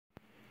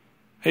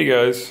Hey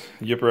guys,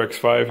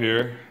 YipperX5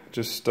 here.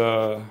 Just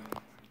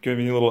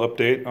giving you a little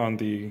update on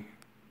the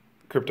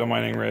crypto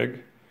mining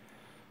rig.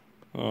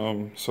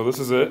 So this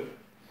is it.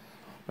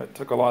 It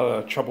took a lot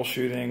of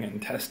troubleshooting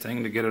and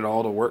testing to get it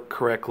all to work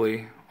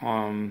correctly.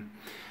 I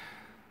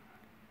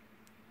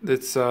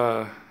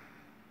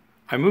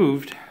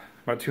moved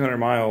about 200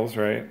 miles,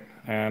 right?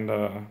 And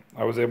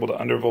I was able to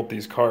undervolt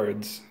these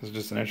cards. This is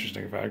just an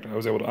interesting fact. I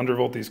was able to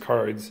undervolt these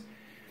cards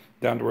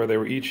down to where they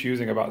were each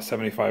using about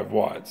 75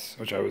 watts,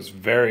 which I was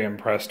very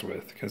impressed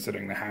with,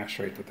 considering the hash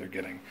rate that they're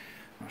getting.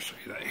 I'll show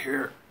you that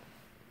here.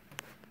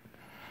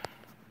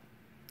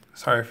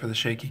 Sorry for the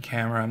shaky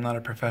camera. I'm not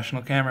a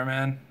professional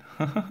cameraman.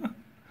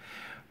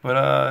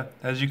 But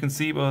as you can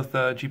see, both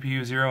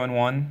GPU 0 and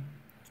 1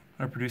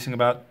 are producing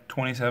about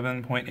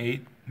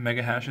 27.8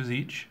 mega hashes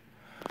each.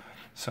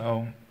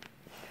 So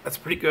that's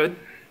pretty good.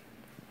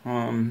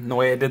 The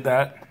way I did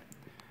that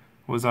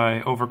was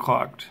I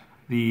overclocked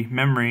the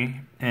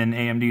memory in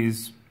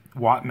AMD's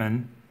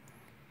Wattman,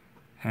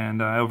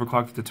 and I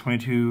overclocked it to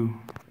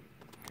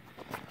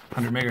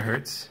 2200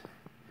 megahertz.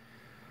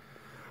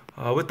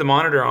 With the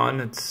monitor on,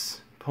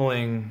 it's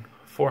pulling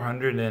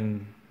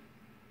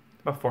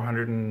about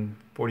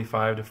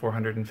 445 to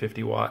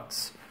 450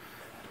 watts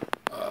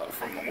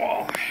from the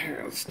wall.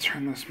 Here, let's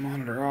turn this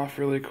monitor off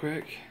really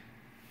quick.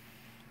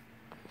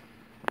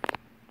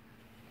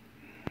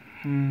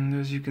 And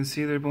as you can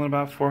see, they're pulling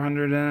about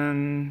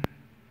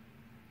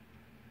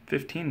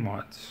 415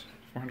 watts,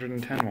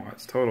 410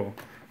 watts total.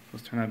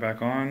 Let's turn that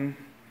back on.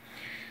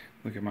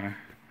 Look at my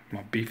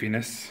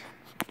beefiness.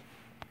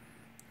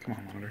 Come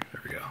on, monitor.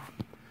 There we go.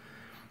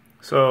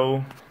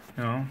 So,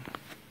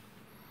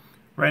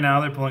 right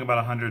now they're pulling about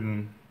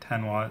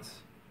 110 watts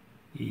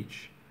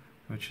each,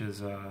 which is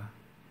kind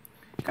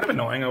of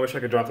annoying. I wish I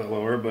could drop that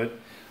lower, but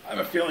I have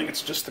a feeling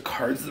it's just the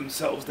cards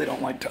themselves. They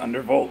don't like to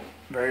undervolt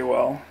very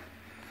well.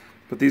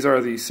 But these are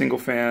the single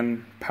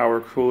fan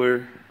power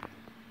cooler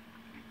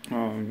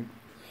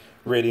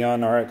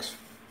Radeon RX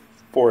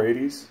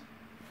 480s.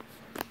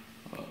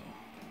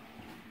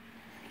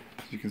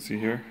 As you can see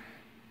here.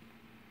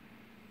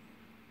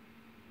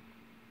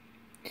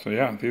 So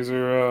yeah, these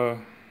are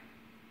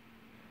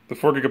the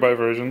 4 GB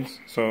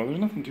versions. So there's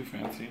nothing too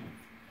fancy,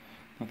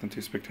 nothing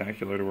too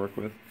spectacular to work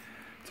with.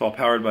 It's all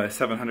powered by a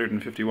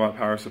 750 watt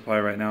power supply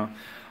right now.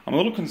 I'm a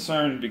little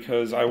concerned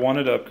because I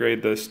wanted to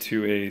upgrade this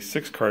to a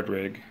 6-card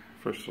rig.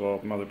 First of all,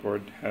 the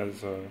motherboard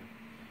has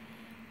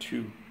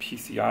 2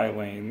 PCI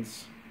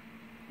lanes,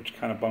 which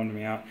kind of bummed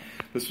me out.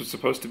 This was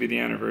supposed to be the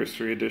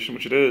anniversary edition,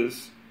 which it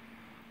is,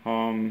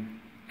 and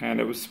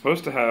it was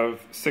supposed to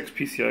have 6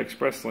 PCI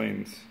Express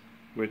lanes,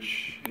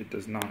 which it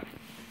does not,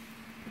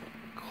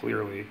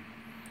 clearly.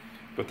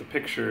 But the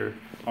picture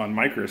on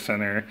Micro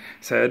Center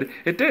said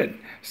it did,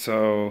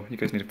 so you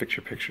guys need to fix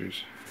your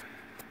pictures.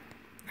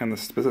 And the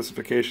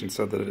specification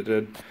said that it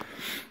did.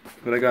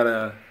 But I got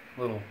a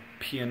little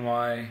PNY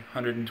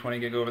 120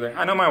 gig over there.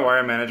 I know my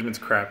wire management's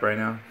crap right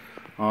now.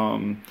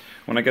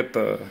 When I get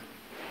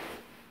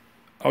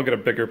I'll get a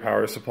bigger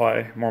power supply,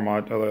 a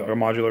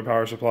modular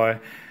power supply,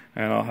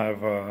 and I'll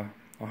have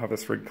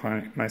this rig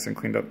nice and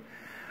cleaned up.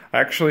 I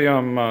actually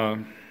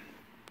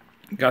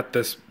got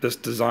this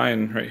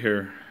design right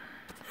here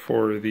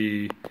for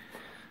the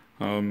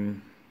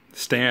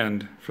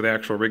stand for the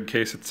actual rig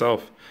case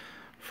itself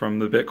from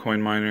the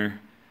Bitcoin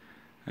miner,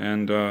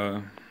 and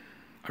I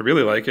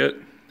really like it.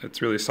 It's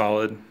really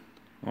solid.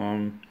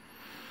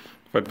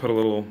 If I'd put a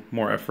little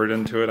more effort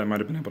into it, I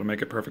might have been able to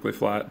make it perfectly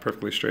flat,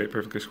 perfectly straight,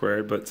 perfectly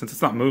squared. But since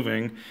it's not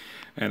moving,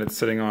 and it's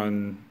sitting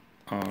on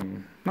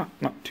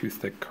not too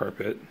thick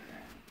carpet,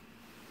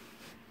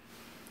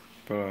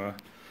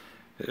 but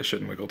it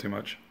shouldn't wiggle too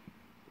much.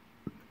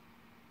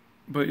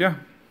 But yeah,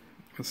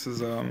 this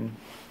is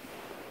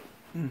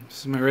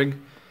my rig.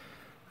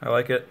 I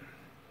like it.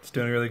 It's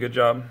doing a really good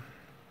job.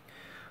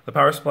 The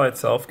power supply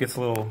itself gets a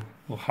little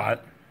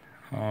hot.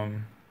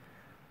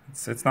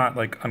 It's not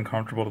like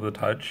uncomfortable to the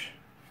touch,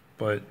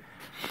 but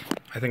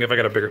I think if I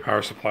got a bigger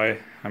power supply,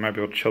 I might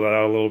be able to chill that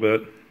out a little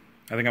bit.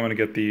 I think I'm going to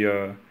get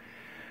the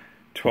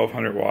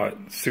 1200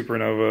 watt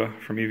Supernova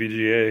from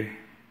EVGA,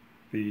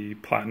 the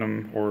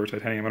platinum or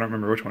titanium. I don't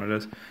remember which one it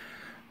is.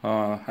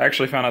 I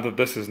actually found out that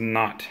this is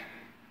not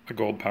a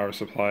gold power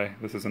supply.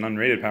 This is an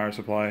unrated power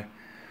supply.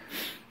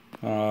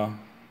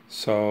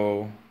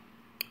 So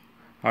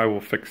I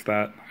will fix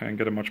that and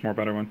get a much more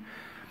better one.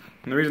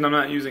 And the reason I'm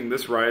not using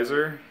this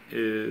riser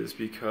is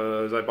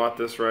because I bought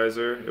this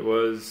riser. It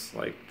was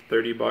like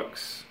 30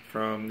 bucks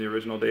from the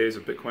original days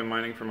of Bitcoin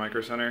mining for Micro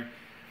Center,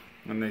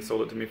 and they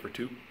sold it to me for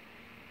 $2.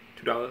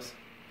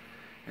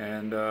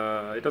 And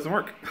it doesn't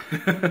work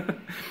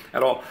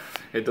at all.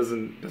 It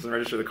doesn't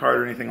register the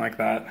card or anything like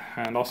that.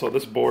 And also,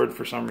 this board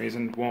for some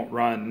reason won't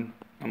run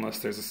unless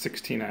there's a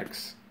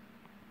 16x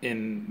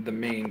in the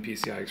main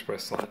PCI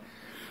Express slot.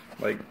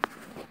 Like,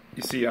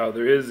 you see how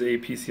there is a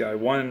PCIe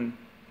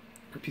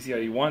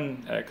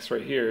 1X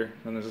right here,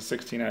 then there's a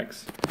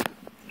 16X,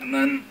 and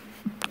then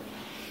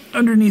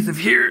underneath of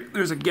here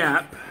there's a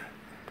gap,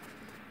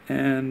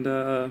 and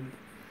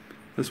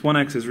This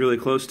 1X is really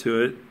close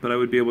to it, but I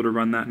would be able to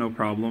run that no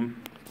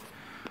problem.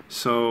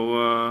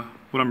 So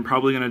what I'm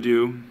probably going to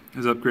do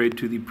is upgrade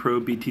to the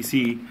Pro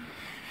BTC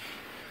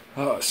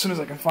as soon as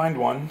I can find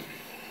one,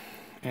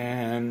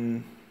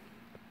 and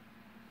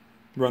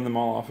run them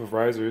all off of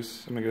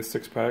risers. I'm going to get a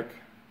 6-pack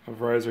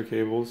of riser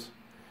cables.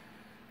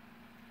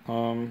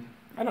 I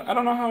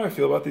don't know how I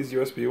feel about these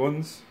USB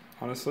ones,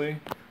 honestly.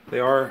 They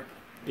are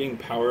being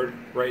powered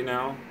right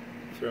now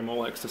through a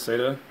Molex to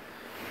SATA,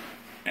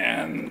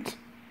 and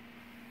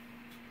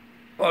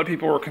a lot of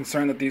people were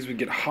concerned that these would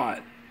get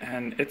hot,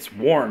 and it's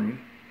warm.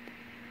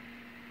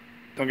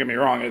 Don't get me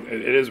wrong, it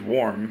is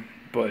warm,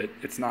 but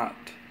it's not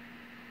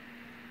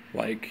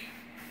like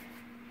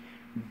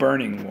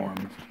burning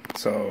warm.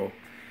 So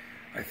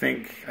I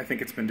think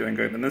it's been doing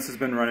good, and this has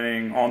been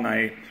running all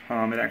night.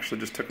 It actually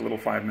just took a little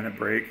 5-minute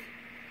break,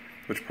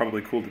 which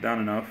probably cooled it down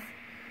enough.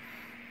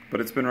 But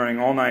it's been running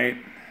all night,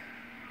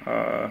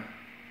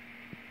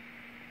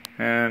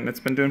 and it's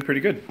been doing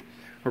pretty good.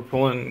 We're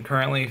pulling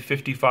currently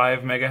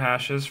 55 mega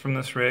hashes from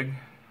this rig.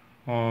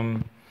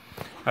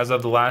 As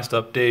of the last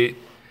update,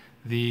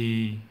 I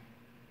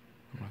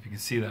don't know if you can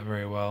see that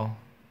very well,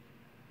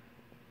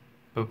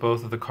 but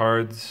both of the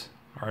cards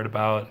are at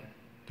about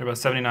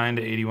 79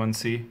 to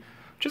 81C,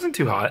 which isn't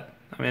too hot.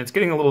 I mean, it's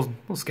getting a little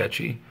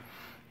sketchy,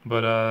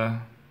 but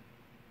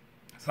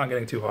it's not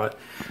getting too hot.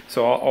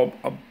 So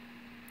I'll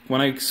when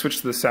I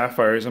switch to the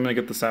Sapphires, I'm gonna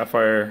get the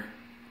Sapphire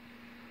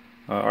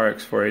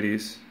RX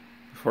 480s,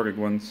 the 4 gig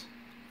ones,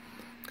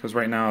 because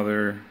right now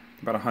they're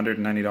about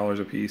 $190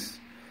 a piece.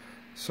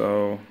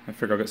 So I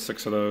figure I'll get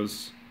 6 of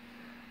those,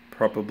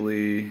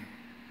 probably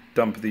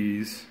dump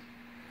these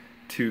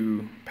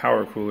 2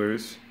 power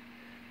coolers,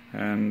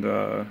 and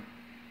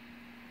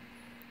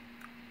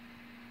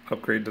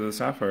upgrade to the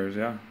Sapphires.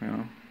 Yeah, you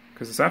know,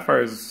 because the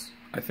Sapphires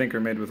I think are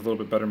made with a little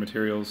bit better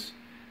materials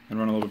and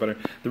run a little bit better.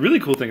 The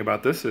really cool thing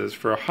about this is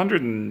for a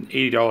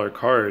 $180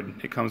 card,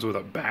 it comes with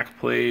a back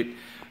plate.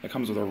 It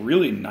comes with a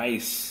really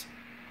nice,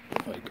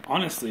 like,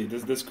 honestly,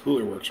 this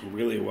cooler works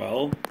really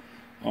well.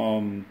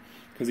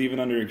 Because even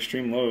under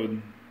extreme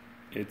load,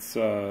 it's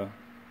not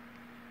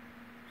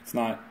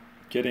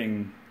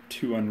getting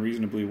too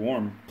unreasonably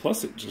warm.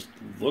 Plus, it just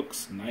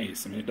looks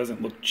nice. I mean, it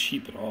doesn't look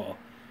cheap at all.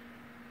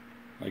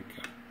 Like,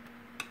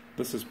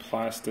 this is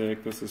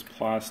plastic. This is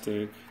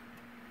plastic.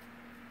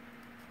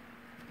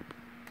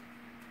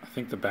 I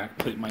think the back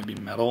plate might be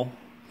metal.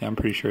 Yeah, I'm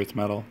pretty sure it's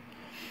metal.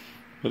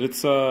 But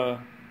it's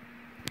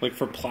like,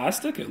 for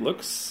plastic, it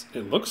looks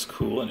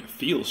cool and it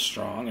feels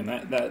strong, and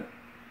that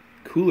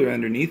cooler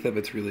underneath of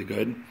it's really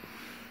good.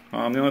 The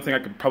only thing I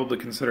could probably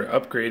consider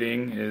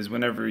upgrading is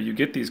whenever you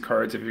get these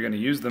cards, if you're going to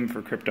use them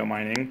for crypto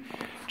mining,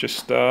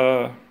 just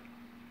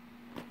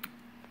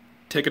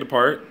take it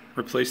apart,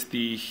 replace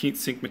the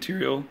heatsink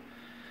material,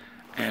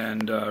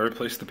 and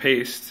replace the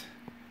paste,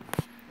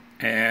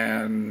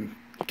 and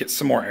get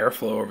some more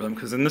airflow over them,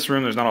 because in this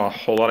room there's not a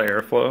whole lot of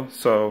airflow.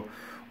 So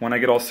when I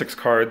get all 6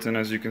 cards, and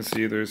as you can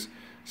see, there's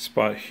a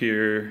spot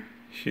here,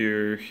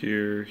 here,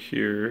 here,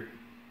 here,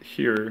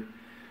 here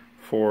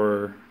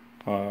for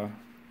 5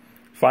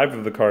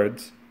 of the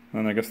cards,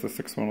 and I guess the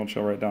 6th one will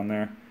chill right down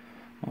there.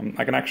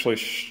 I can actually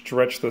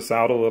stretch this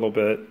out a little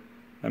bit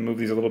and move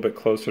these a little bit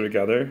closer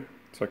together,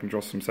 so I can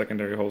drill some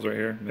secondary holes right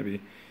here,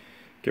 maybe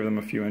give them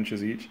a few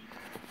inches each.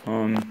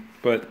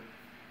 But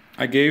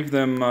I gave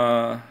them,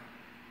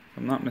 if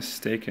I'm not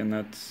mistaken,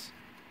 that's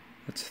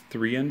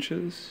 3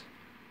 inches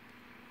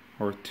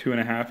or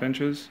 2.5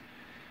 inches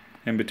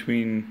in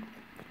between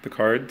the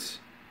cards,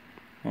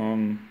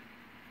 to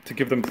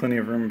give them plenty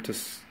of room to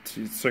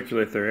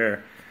circulate their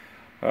air.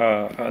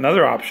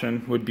 Another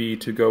option would be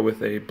to go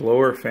with a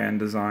blower fan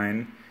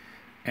design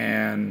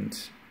and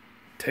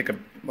take a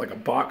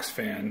box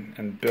fan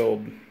and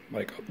build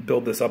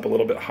this up a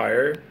little bit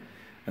higher,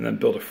 and then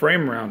build a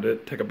frame around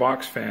it, take a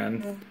box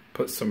fan,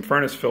 put some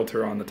furnace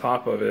filter on the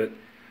top of it,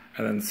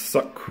 and then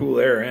suck cool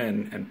air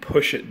in and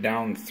push it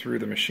down through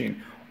the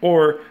machine.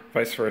 Or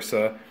vice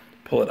versa,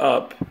 pull it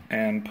up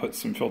and put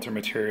some filter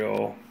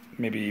material,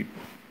 maybe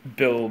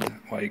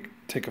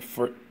take a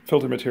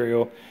filter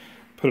material,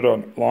 put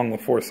it along the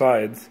 4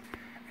 sides,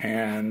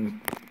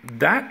 and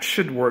that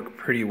should work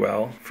pretty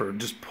well for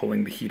just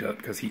pulling the heat up,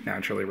 because heat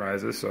naturally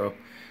rises, so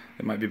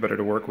it might be better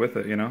to work with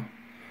it, you know.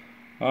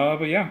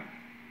 But yeah,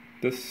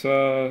 this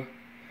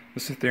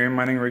Ethereum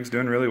mining rig's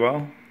doing really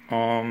well.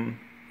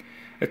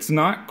 It's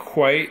not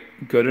quite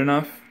good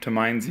enough to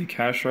mine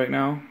Zcash right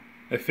now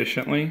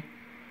efficiently,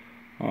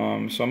 so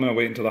I'm gonna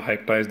wait until the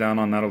hype dies down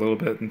on that a little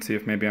bit and see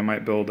if maybe I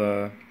might build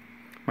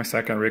my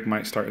second rig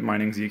might start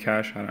mining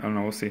Zcash. I don't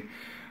know, we'll see.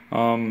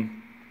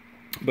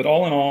 But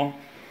all in all,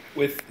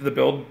 with the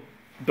build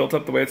built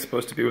up the way it's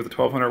supposed to be, with a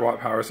 1200 watt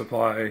power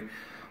supply,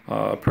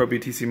 Pro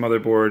BTC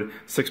motherboard,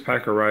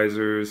 6-pack of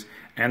risers,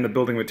 and the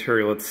building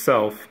material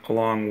itself,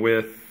 along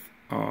with,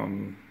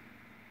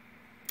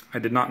 I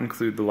did not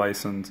include the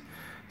license.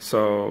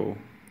 So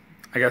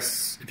I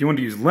guess if you want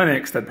to use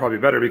Linux, that'd probably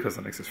be better, because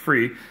Linux is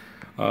free.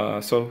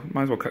 So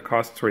might as well cut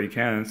costs where you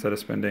can, instead of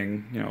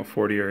spending, $40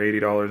 or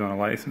 $80 on a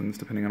license,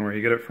 depending on where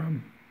you get it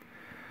from.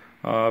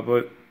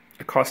 but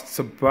it costs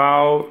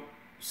about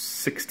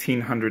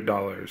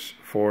 $1,600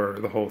 for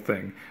the whole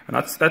thing, and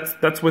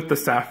that's with the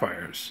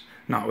Sapphires,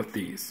 not with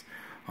these.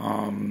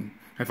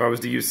 If I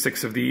was to use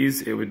 6 of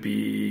these, it would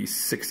be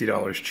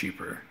 $60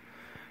 cheaper,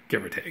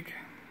 give or take.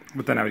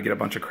 But then I would get a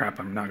bunch of crap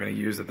I'm not going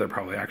to use that they're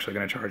probably actually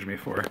going to charge me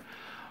for.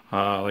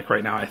 Like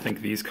right now, I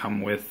think these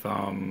come with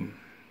a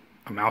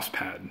mouse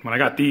pad. When I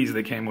got these,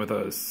 they came with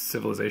a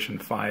Civilization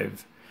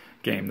 5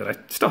 game that I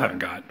still haven't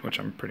got, which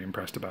I'm pretty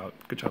impressed about.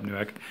 Good job,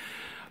 Newegg.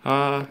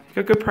 You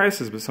got good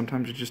prices, but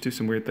sometimes you just do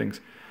some weird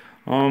things.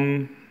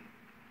 But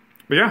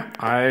yeah,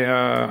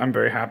 I'm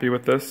very happy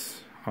with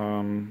this.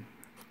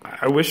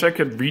 I wish I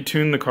could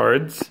retune the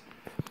cards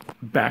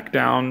back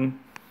down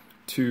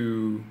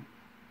to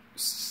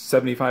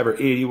 75 or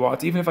 80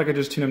 watts. Even if I could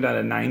just tune them down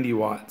to 90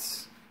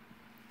 watts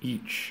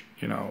each,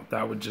 you know,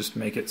 that would just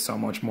make it so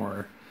much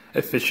more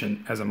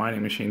efficient as a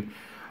mining machine.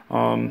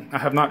 I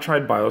have not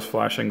tried BIOS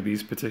flashing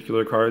these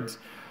particular cards.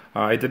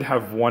 I did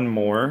have one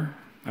more.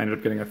 I ended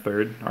up getting a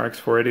third RX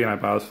 480 and I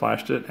BIOS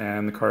flashed it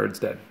and the card's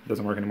dead. It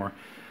doesn't work anymore.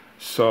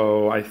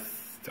 So I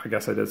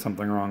guess I did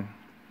something wrong.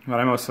 But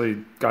I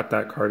mostly got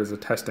that card as a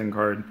testing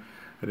card.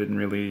 I didn't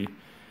really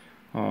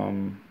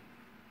have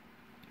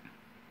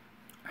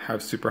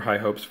super high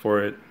hopes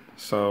for it.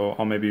 So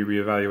I'll maybe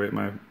reevaluate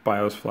my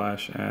BIOS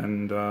flash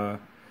and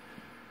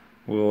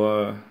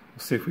we'll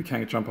see if we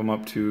can't jump them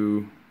up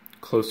to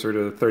closer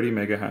to 30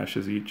 mega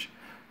hashes each,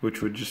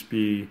 which would just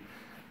be,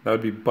 that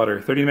would be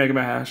butter. 30 mega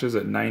hashes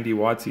at 90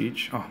 watts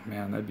each. Oh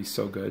man, that'd be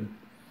so good.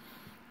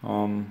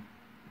 And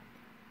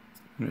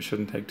it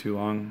shouldn't take too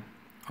long.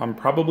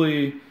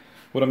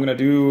 What I'm gonna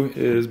do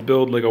is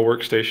build like a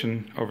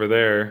workstation over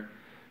there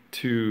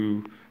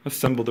to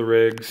assemble the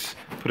rigs,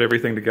 put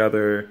everything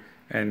together,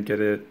 and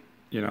get it,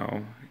 you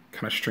know,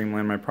 kind of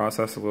streamline my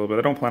process a little bit.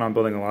 I don't plan on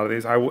building a lot of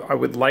these. I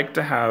would like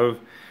to have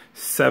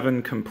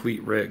 7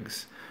 complete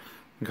rigs.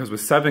 Because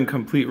with 7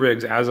 complete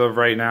rigs, as of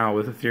right now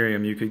with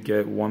Ethereum, you could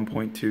get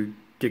 1.2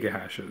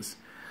 gigahashes,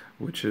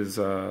 which is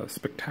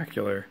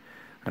spectacular.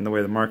 And the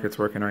way the market's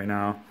working right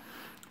now,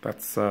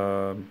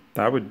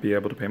 that would be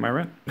able to pay my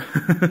rent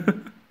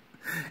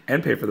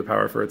and pay for the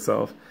power for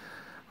itself.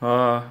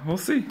 We'll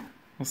see.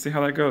 We'll see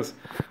how that goes.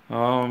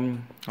 I'll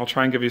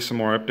try and give you some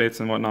more updates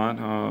and whatnot.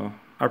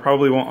 I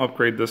probably won't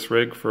upgrade this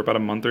rig for about a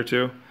month or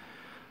two,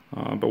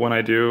 but when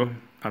I do,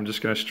 I'm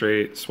just gonna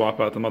straight swap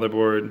out the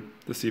motherboard,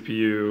 the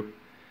CPU,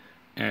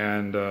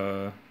 and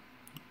I'm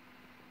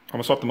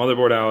gonna swap the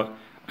motherboard out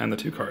and the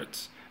 2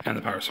 cards and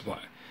the power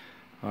supply.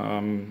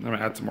 I'm gonna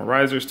add some more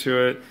risers to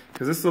it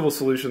because this little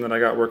solution that I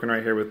got working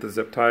right here with the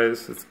zip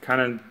ties, it's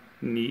kind of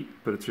neat,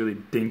 but it's really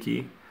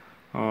dinky.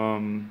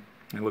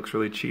 It looks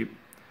really cheap.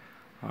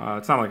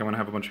 It's not like I'm gonna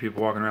have a bunch of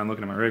people walking around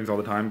looking at my rigs all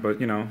the time, but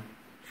you know,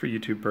 for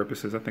YouTube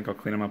purposes, I think I'll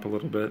clean them up a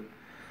little bit.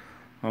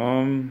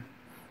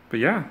 But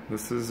yeah,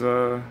 this is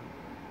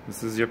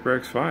Yipper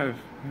X5,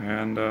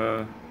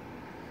 and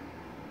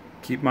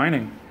keep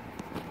mining.